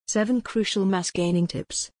7 Crucial Mass Gaining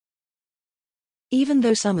Tips. Even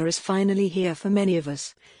though summer is finally here for many of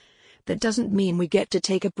us, that doesn't mean we get to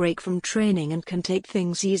take a break from training and can take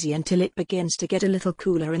things easy until it begins to get a little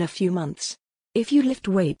cooler in a few months. If you lift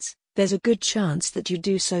weights, there's a good chance that you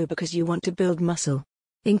do so because you want to build muscle.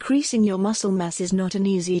 Increasing your muscle mass is not an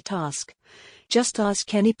easy task. Just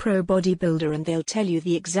ask any pro bodybuilder and they'll tell you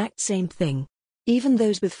the exact same thing. Even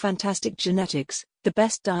those with fantastic genetics, the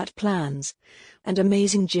best diet plans, and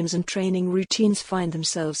amazing gyms and training routines find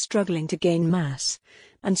themselves struggling to gain mass.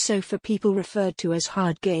 And so for people referred to as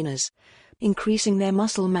hard gainers, increasing their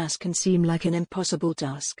muscle mass can seem like an impossible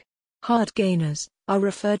task. Hard gainers are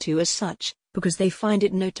referred to as such because they find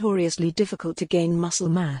it notoriously difficult to gain muscle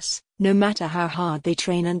mass, no matter how hard they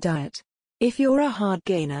train and diet. If you're a hard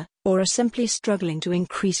gainer, or are simply struggling to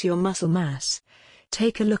increase your muscle mass,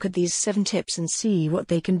 take a look at these 7 tips and see what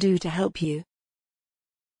they can do to help you.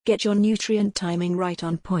 Get your nutrient timing right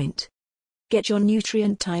on point. Get your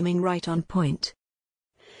nutrient timing right on point.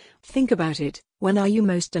 Think about it, when are you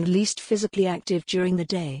most and least physically active during the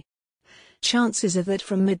day? Chances are that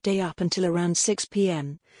from midday up until around 6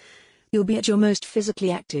 p.m., you'll be at your most physically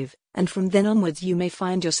active, and from then onwards you may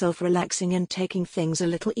find yourself relaxing and taking things a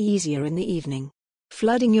little easier in the evening.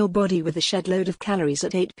 Flooding your body with a shed load of calories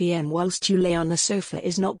at 8 p.m. whilst you lay on the sofa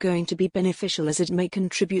is not going to be beneficial, as it may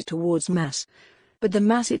contribute towards mass, but the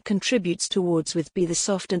mass it contributes towards will be the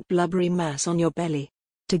soft and blubbery mass on your belly.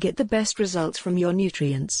 To get the best results from your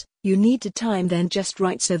nutrients, you need to time them just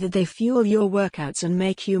right so that they fuel your workouts and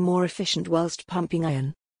make you more efficient whilst pumping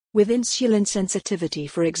iron. With insulin sensitivity,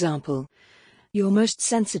 for example, you're most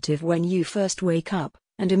sensitive when you first wake up,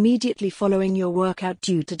 and immediately following your workout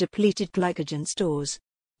due to depleted glycogen stores.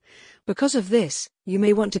 Because of this, you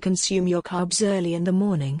may want to consume your carbs early in the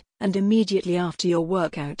morning, and immediately after your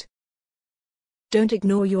workout. Don't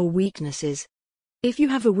ignore your weaknesses. If you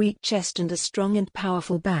have a weak chest and a strong and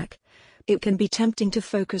powerful back, it can be tempting to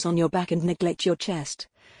focus on your back and neglect your chest,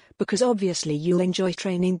 because obviously you'll enjoy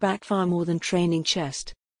training back far more than training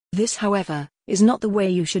chest. This, however, is not the way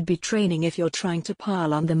you should be training if you're trying to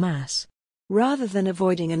pile on the mass. Rather than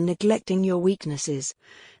avoiding and neglecting your weaknesses,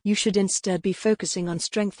 you should instead be focusing on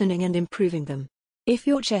strengthening and improving them. If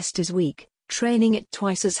your chest is weak, training it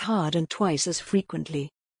twice as hard and twice as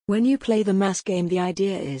frequently. When you play the mass game, the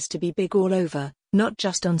idea is to be big all over, not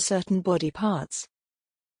just on certain body parts.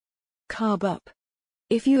 Carb up.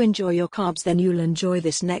 If you enjoy your carbs, then you'll enjoy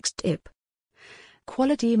this next tip.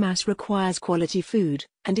 Quality mass requires quality food,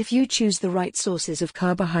 and if you choose the right sources of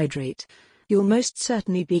carbohydrate, you'll most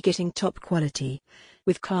certainly be getting top quality,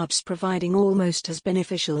 with carbs providing almost as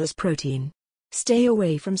beneficial as protein. Stay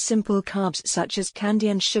away from simple carbs such as candy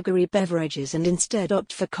and sugary beverages and instead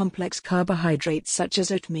opt for complex carbohydrates such as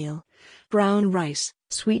oatmeal, brown rice,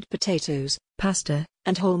 sweet potatoes, pasta,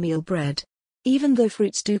 and wholemeal bread. Even though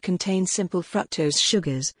fruits do contain simple fructose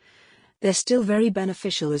sugars, they're still very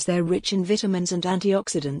beneficial as they're rich in vitamins and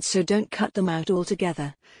antioxidants, so don't cut them out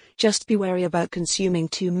altogether. Just be wary about consuming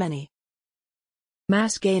too many.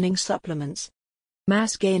 Mass gaining supplements.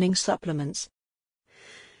 Mass gaining supplements.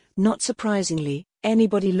 Not surprisingly,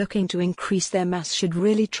 anybody looking to increase their mass should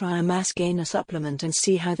really try a mass gainer supplement and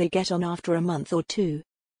see how they get on after a month or two.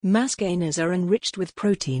 Mass gainers are enriched with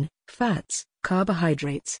protein, fats,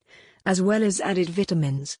 carbohydrates, as well as added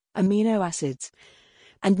vitamins, amino acids,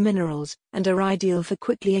 and minerals, and are ideal for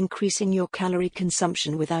quickly increasing your calorie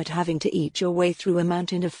consumption without having to eat your way through a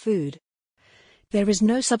mountain of food. There is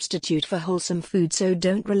no substitute for wholesome food, so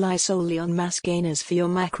don't rely solely on mass gainers for your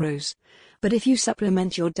macros. But if you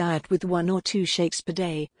supplement your diet with 1 or 2 shakes per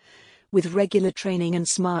day, with regular training and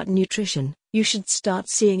smart nutrition, you should start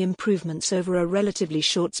seeing improvements over a relatively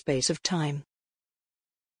short space of time.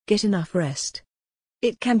 Get enough rest.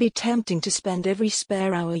 It can be tempting to spend every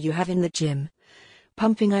spare hour you have in the gym,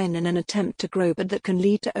 pumping iron in an attempt to grow, but that can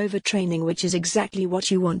lead to overtraining, which is exactly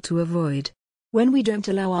what you want to avoid. When we don't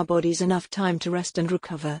allow our bodies enough time to rest and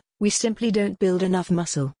recover, we simply don't build enough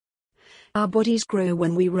muscle. Our bodies grow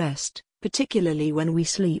when we rest, particularly when we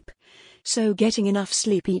sleep, so getting enough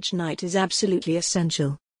sleep each night is absolutely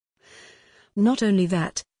essential. Not only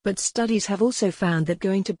that, but studies have also found that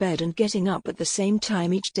going to bed and getting up at the same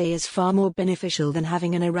time each day is far more beneficial than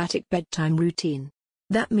having an erratic bedtime routine.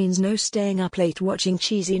 That means no staying up late watching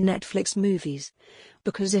cheesy Netflix movies,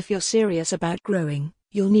 because if you're serious about growing,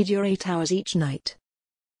 you'll need your 8 hours each night.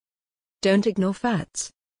 Don't ignore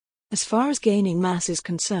fats. As far as gaining mass is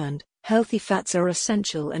concerned, healthy fats are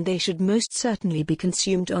essential and they should most certainly be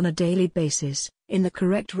consumed on a daily basis, in the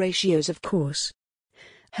correct ratios of course.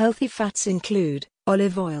 Healthy fats include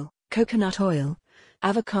olive oil, coconut oil,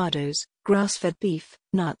 avocados, grass-fed beef,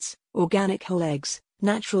 nuts, organic whole eggs,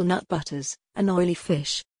 natural nut butters, and oily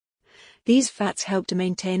fish. These fats help to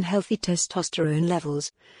maintain healthy testosterone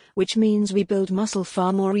levels, which means we build muscle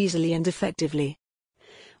far more easily and effectively.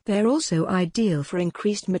 They're also ideal for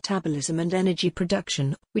increased metabolism and energy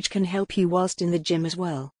production, which can help you whilst in the gym as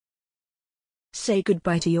well. Say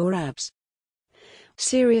goodbye to your abs.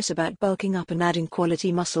 Serious about bulking up and adding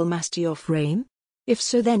quality muscle mass to your frame? If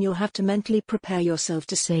so, then you'll have to mentally prepare yourself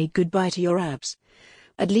to say goodbye to your abs,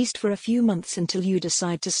 at least for a few months until you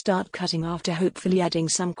decide to start cutting after hopefully adding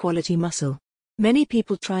some quality muscle. Many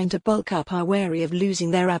people trying to bulk up are wary of losing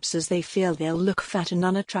their abs as they feel they'll look fat and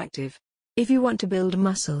unattractive. If you want to build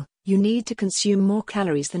muscle, you need to consume more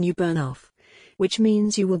calories than you burn off, which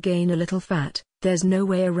means you will gain a little fat. There's no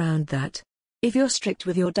way around that. If you're strict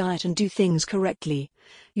with your diet and do things correctly,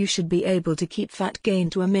 you should be able to keep fat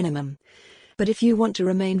gain to a minimum. But if you want to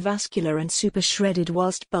remain vascular and super shredded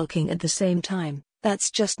whilst bulking at the same time,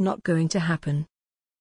 that's just not going to happen.